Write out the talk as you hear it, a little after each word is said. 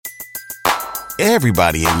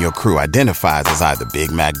Everybody in your crew identifies as either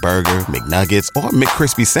Big Mac Burger, McNuggets, or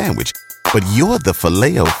McCrispy Sandwich. But you're the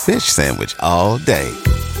Filet-O-Fish Sandwich all day.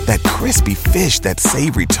 That crispy fish, that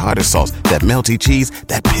savory tartar sauce, that melty cheese,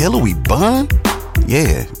 that pillowy bun.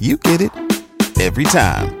 Yeah, you get it. Every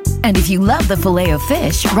time. And if you love the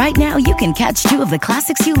Filet-O-Fish, right now you can catch two of the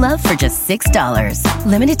classics you love for just $6.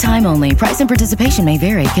 Limited time only. Price and participation may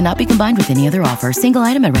vary. Cannot be combined with any other offer. Single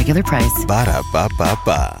item at regular price.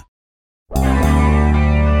 Ba-da-ba-ba-ba.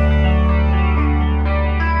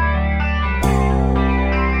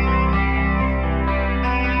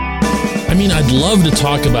 I mean, I'd love to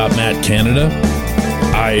talk about Matt Canada.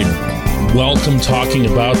 I'd welcome talking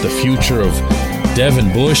about the future of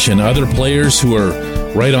Devin Bush and other players who are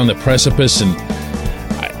right on the precipice. And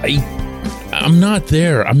I'm not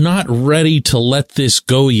there. I'm not ready to let this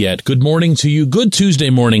go yet. Good morning to you. Good Tuesday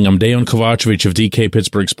morning. I'm Dejan Kovacevic of DK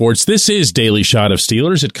Pittsburgh Sports. This is Daily Shot of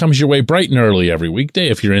Steelers. It comes your way bright and early every weekday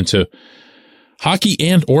if you're into hockey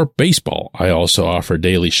and or baseball. I also offer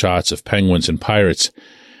daily shots of Penguins and Pirates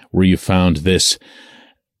where you found this.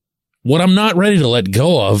 What I'm not ready to let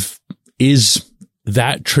go of is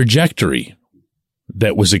that trajectory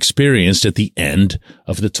that was experienced at the end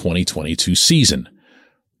of the 2022 season.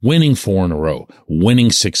 Winning 4 in a row,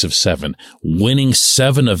 winning 6 of 7, winning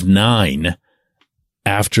 7 of 9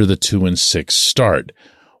 after the 2-6 start,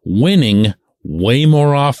 winning way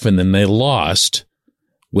more often than they lost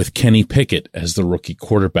with Kenny Pickett as the rookie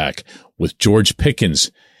quarterback, with George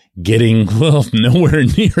Pickens getting, well, nowhere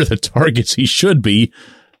near the targets he should be,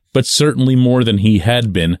 but certainly more than he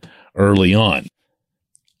had been early on.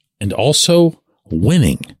 And also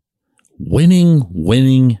winning.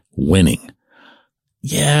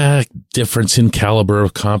 Yeah, difference in caliber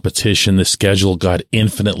of competition. The schedule got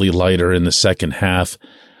infinitely lighter in the second half.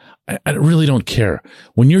 I really don't care.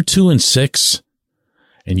 When you're 2-6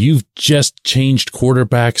 and you've just changed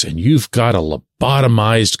quarterbacks and you've got a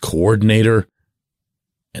lobotomized coordinator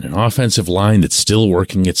and an offensive line that's still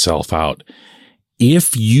working itself out,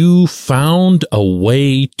 if you found a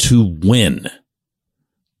way to win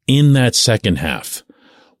in that second half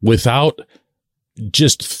without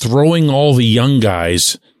just throwing all the young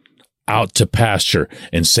guys out to pasture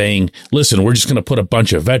and saying, listen, we're just going to put a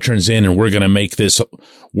bunch of veterans in and we're going to make this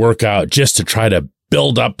work out just to try to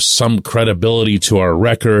build up some credibility to our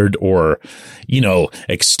record or,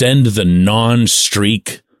 extend the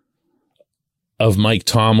non-streak of Mike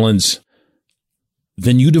Tomlin's,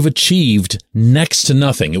 then you'd have achieved next to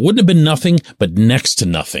nothing. It wouldn't have been nothing, but next to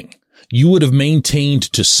nothing. You would have maintained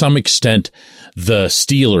to some extent the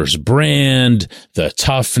Steelers brand, the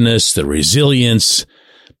toughness, the resilience,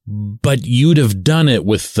 but you'd have done it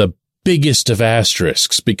with the biggest of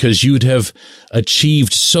asterisks because you'd have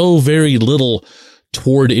achieved so very little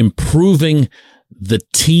toward improving the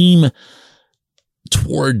team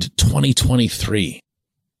toward 2023.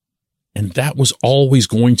 And that was always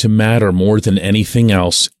going to matter more than anything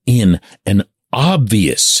else in an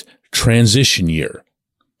obvious transition year.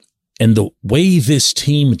 And the way this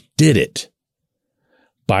team did it,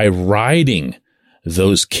 by riding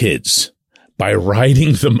those kids, by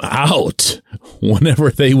riding them out whenever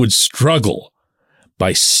they would struggle,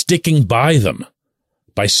 by sticking by them,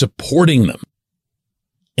 by supporting them,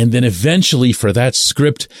 and then eventually for that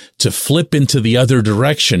script to flip into the other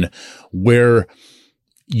direction where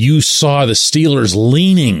you saw the Steelers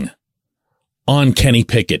leaning on Kenny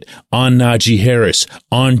Pickett, on Najee Harris,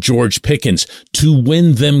 on George Pickens to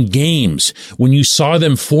win them games. When you saw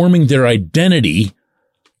them forming their identity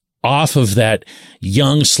off of that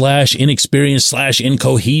young / inexperienced /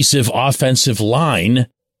 incohesive offensive line,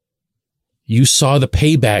 you saw the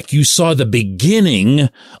payback. You saw the beginning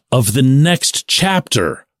of the next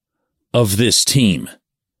chapter of this team.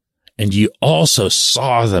 And you also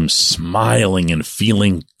saw them smiling and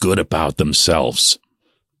feeling good about themselves.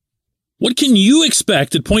 What can you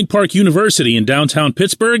expect at Point Park University in downtown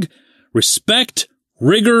Pittsburgh? Respect,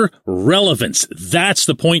 rigor, relevance. That's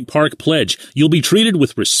the Point Park Pledge. You'll be treated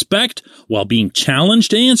with respect while being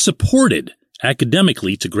challenged and supported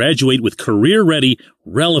academically to graduate with career-ready,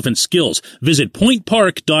 relevant skills. Visit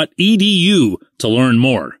pointpark.edu to learn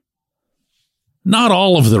more. Not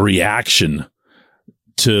all of the reaction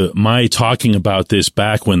to my talking about this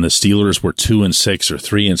back when the Steelers were 2-6 or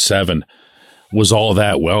 3-7 was all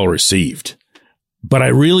that well received. But I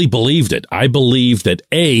really believed it. I believed that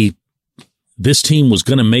this team was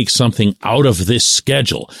going to make something out of this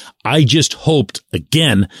schedule. I just hoped,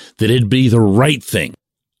 again, that it'd be the right thing,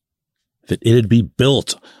 that it'd be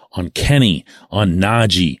built on Kenny, on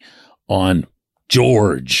Najee, on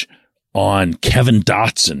George, on Kevin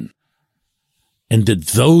Dotson, and that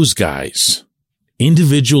those guys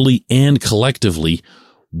individually and collectively,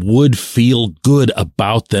 would feel good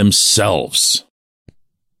about themselves.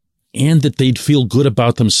 And that they'd feel good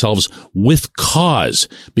about themselves with cause,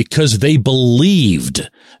 because they believed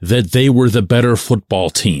that they were the better football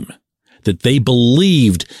team. That they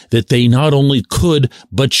believed that they not only could,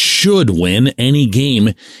 but should win any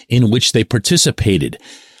game in which they participated.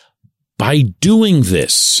 By doing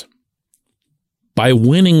this, by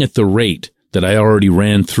winning at the rate that I already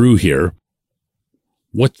ran through here,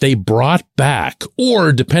 what they brought back,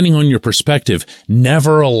 or depending on your perspective,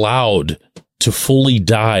 never allowed to fully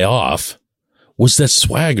die off, was that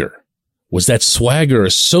swagger. Was that swagger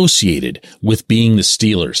associated with being the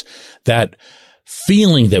Steelers? That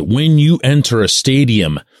feeling that when you enter a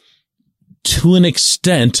stadium, to an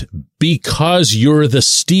extent, because you're the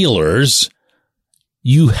Steelers,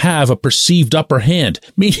 you have a perceived upper hand,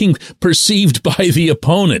 meaning perceived by the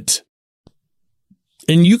opponent.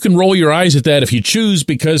 And you can roll your eyes at that if you choose,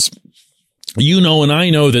 because you know and I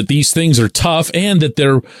know that these things are tough and that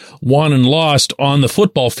they're won and lost on the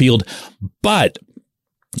football field. But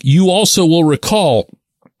you also will recall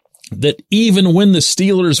that even when the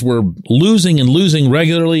Steelers were losing and losing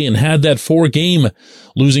regularly and had that 4-game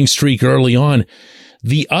losing streak early on,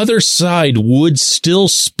 the other side would still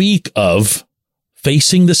speak of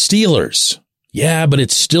facing the Steelers. Yeah, but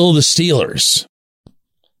it's still the Steelers.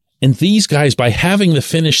 And these guys, by having the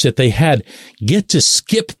finish that they had, get to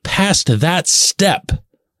skip past that step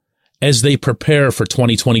as they prepare for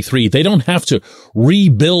 2023. They don't have to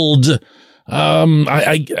rebuild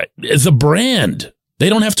the brand. They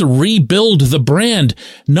don't have to rebuild the brand,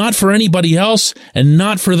 not for anybody else and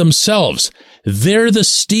not for themselves. They're the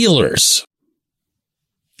Steelers.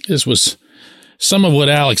 This was some of what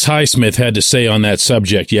Alex Highsmith had to say on that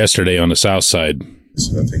subject yesterday on the South Side.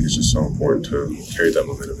 So I think it's just so important to carry that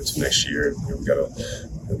momentum into next year. We've got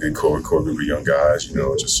a good core group of young guys.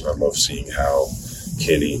 I love seeing how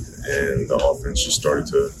Kenny and the offense just started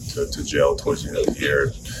to gel towards the end of the year.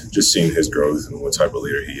 Just seeing his growth and what type of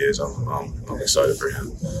leader he is, I'm excited for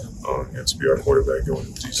him to be our quarterback going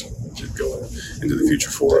into the future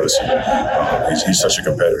for us. He's such a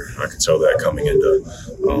competitor. I could tell that coming into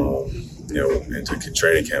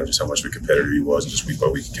training camp, just how much of a competitor he was, and just week by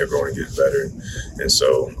week he kept growing and getting better. And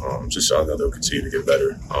so I know they'll continue to get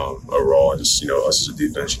better overall. And just, us as a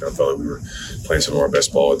defense, I felt like we were playing some of our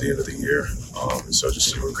best ball at the end of the year. And so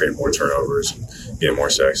just, creating more turnovers and getting more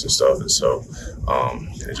sacks and stuff. And so I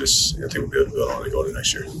think we'll be able to build on it going into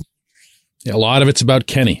next year. Yeah, a lot of it's about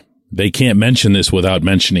Kenny. They can't mention this without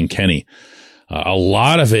mentioning Kenny. A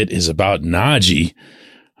lot of it is about Najee.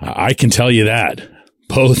 I can tell you that,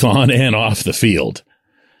 both on and off the field.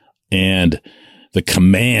 And the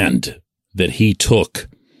command that he took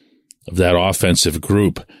of that offensive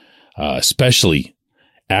group, especially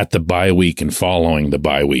at the bye week and following the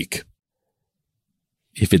bye week.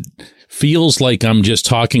 If it feels like I'm just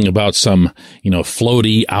talking about some,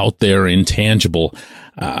 floaty out there intangible,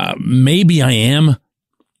 maybe I am,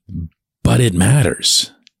 but it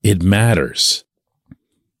matters. It matters.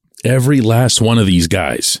 Every last one of these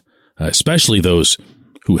guys, especially those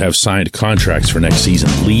who have signed contracts for next season,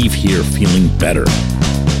 leave here feeling better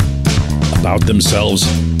about themselves,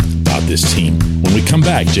 about this team. When we come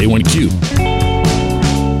back, J1Q.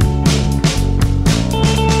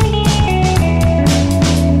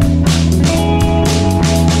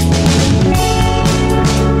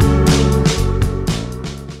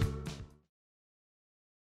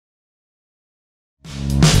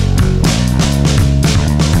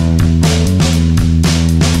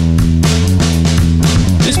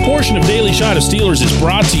 Of Daily Shot of Steelers is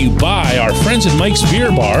brought to you by our friends at Mike's Beer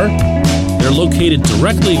Bar. They're located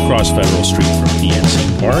directly across Federal Street from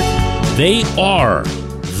PNC Park. They are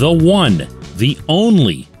the one, the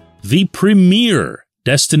only, the premier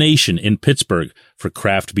destination in Pittsburgh for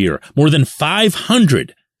craft beer. More than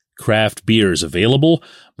 500 craft beers available,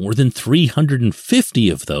 more than 350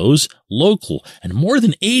 of those local, and more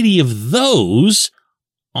than 80 of those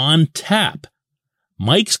on tap.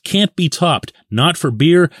 Mike's can't be topped, not for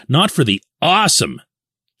beer, not for the awesome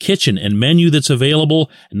kitchen and menu that's available,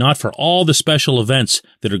 and not for all the special events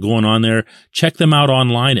that are going on there. Check them out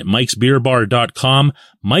online at mikesbeerbar.com.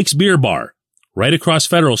 Mike's Beer Bar, right across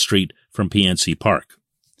Federal Street from PNC Park.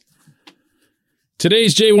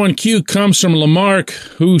 Today's J1Q comes from Lamarck,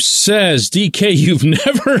 who says, DK, you've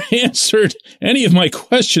never answered any of my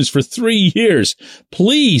questions for 3 years.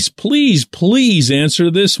 Please, please, please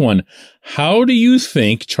answer this one. How do you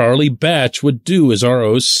think Charlie Batch would do as our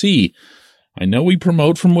OC? I know we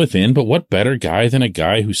promote from within, but what better guy than a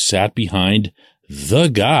guy who sat behind the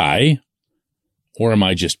guy? Or am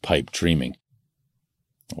I just pipe dreaming?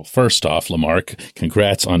 Well, first off, Lamarck,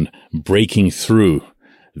 congrats on breaking through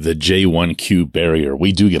the J1Q barrier.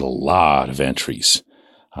 We do get a lot of entries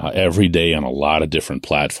every day on a lot of different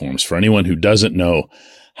platforms. For anyone who doesn't know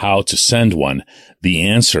how to send one, the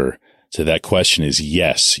answer to that question is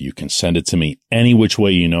yes. You can send it to me any which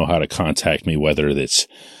way you know how to contact me, whether it's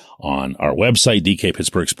on our website, DK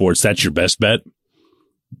Pittsburgh Sports. That's your best bet.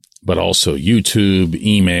 But also YouTube,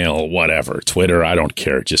 email, whatever, Twitter, I don't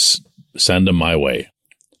care. Just send them my way.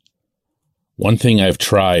 One thing I've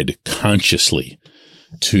tried consciously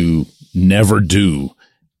to never do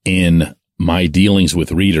in my dealings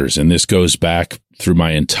with readers, and this goes back through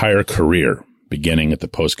my entire career, beginning at the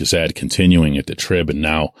Post-Gazette, continuing at the Trib, and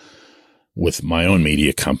now with my own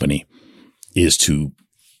media company, is to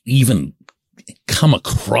even come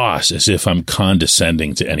across as if I'm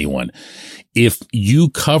condescending to anyone. If you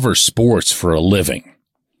cover sports for a living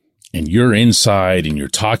and you're inside and you're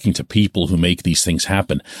talking to people who make these things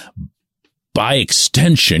happen, by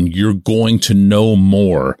extension, you're going to know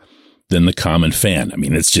more than the common fan. I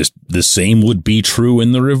mean, it's just the same would be true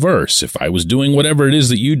in the reverse. If I was doing whatever it is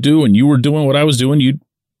that you do and you were doing what I was doing, you'd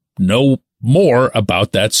know more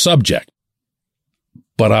about that subject.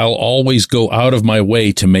 But I'll always go out of my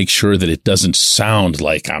way to make sure that it doesn't sound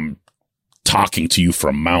like I'm talking to you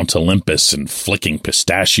from Mount Olympus and flicking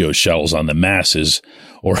pistachio shells on the masses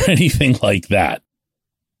or anything like that.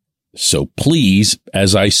 So please,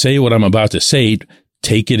 as I say what I'm about to say,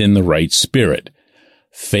 take it in the right spirit.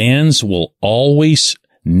 Fans will always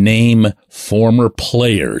name former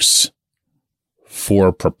players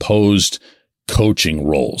for proposed coaching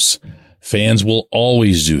roles. Fans will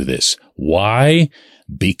always do this. Why?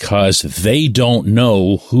 Because they don't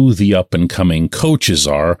know who the up-and-coming coaches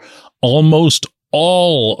are, almost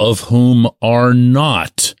all of whom are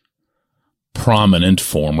not prominent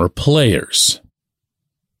former players.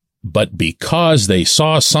 But because they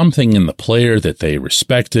saw something in the player that they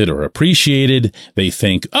respected or appreciated, they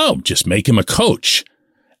think, oh, just make him a coach,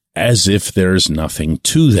 as if there's nothing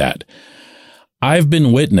to that. I've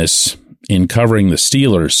been witness in covering the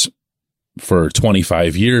Steelers for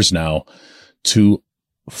 25 years now to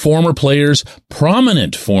former players,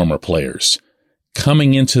 prominent former players,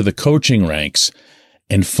 coming into the coaching ranks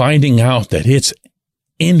and finding out that it's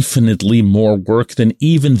infinitely more work than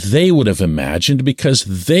even they would have imagined because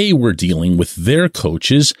they were dealing with their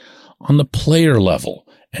coaches on the player level,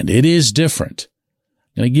 and it is different.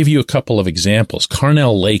 I'm going to give you a couple of examples.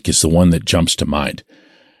 Carnell Lake is the one that jumps to mind.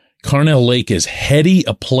 Carnell Lake is heady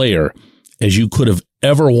a player as you could have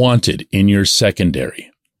ever wanted in your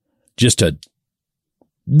secondary. Just a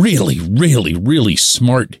really, really, really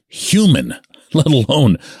smart human, let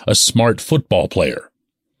alone a smart football player.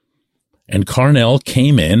 And Carnell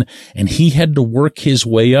came in and he had to work his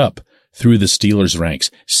way up through the Steelers ranks,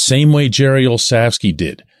 same way Jerry Olszewski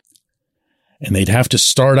did. And they'd have to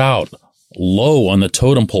start out low on the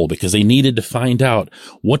totem pole because they needed to find out,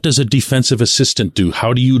 what does a defensive assistant do?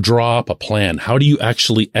 How do you draw up a plan? How do you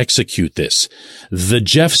actually execute this? The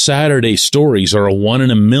Jeff Saturday stories are a 1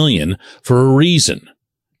 in a million for a reason,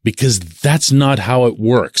 because that's not how it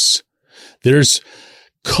works. There's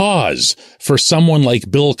cause for someone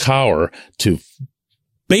like Bill Cowher to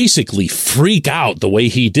basically freak out the way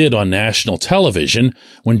he did on national television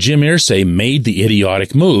when Jim Irsay made the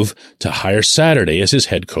idiotic move to hire Saturday as his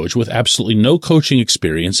head coach with absolutely no coaching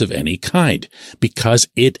experience of any kind, because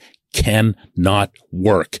it cannot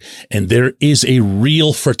work. And there is a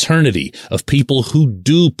real fraternity of people who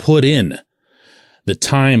do put in the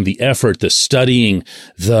time, the effort, the studying,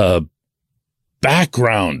 the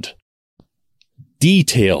background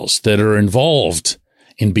details that are involved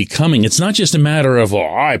in becoming. It's not just a matter of,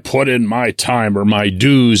 oh, I put in my time or my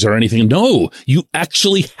dues or anything. No, you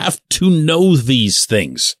actually have to know these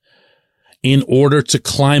things in order to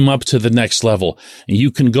climb up to the next level. And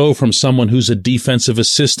you can go from someone who's a defensive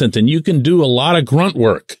assistant and you can do a lot of grunt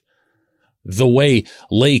work the way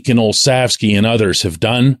Lake and Olszewski and others have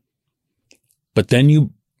done. But then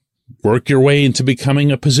you work your way into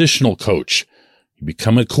becoming a positional coach. You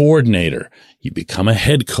become a coordinator. You become a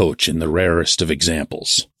head coach in the rarest of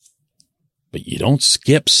examples. But you don't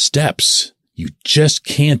skip steps. You just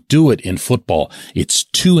can't do it in football. It's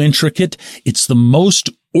too intricate. It's the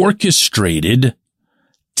most orchestrated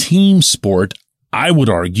team sport, I would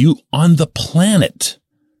argue, on the planet.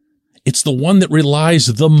 It's the one that relies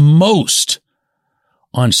the most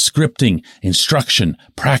on scripting, instruction,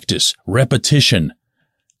 practice, repetition,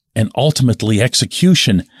 and ultimately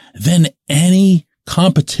execution than any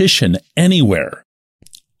competition anywhere.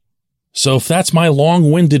 So if that's my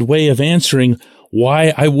long-winded way of answering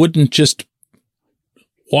why I wouldn't just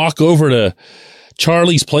walk over to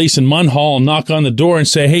Charlie's place in Munhall and knock on the door and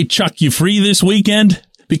say, hey, Chuck, you free this weekend?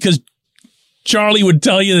 Because Charlie would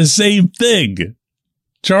tell you the same thing.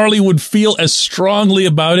 Charlie would feel as strongly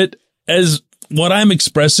about it as what I'm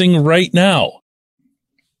expressing right now.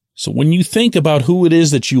 So when you think about who it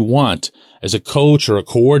is that you want as a coach or a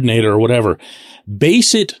coordinator or whatever,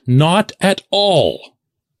 base it not at all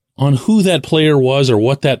on who that player was or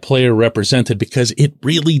what that player represented, because it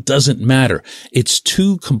really doesn't matter. It's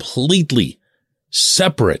two completely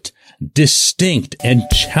separate, distinct, and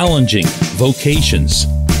challenging vocations.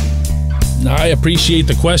 I appreciate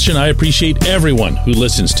the question. I appreciate everyone who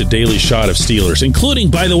listens to Daily Shot of Steelers,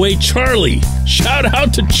 including, by the way, Charlie. Shout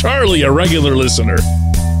out to Charlie, a regular listener.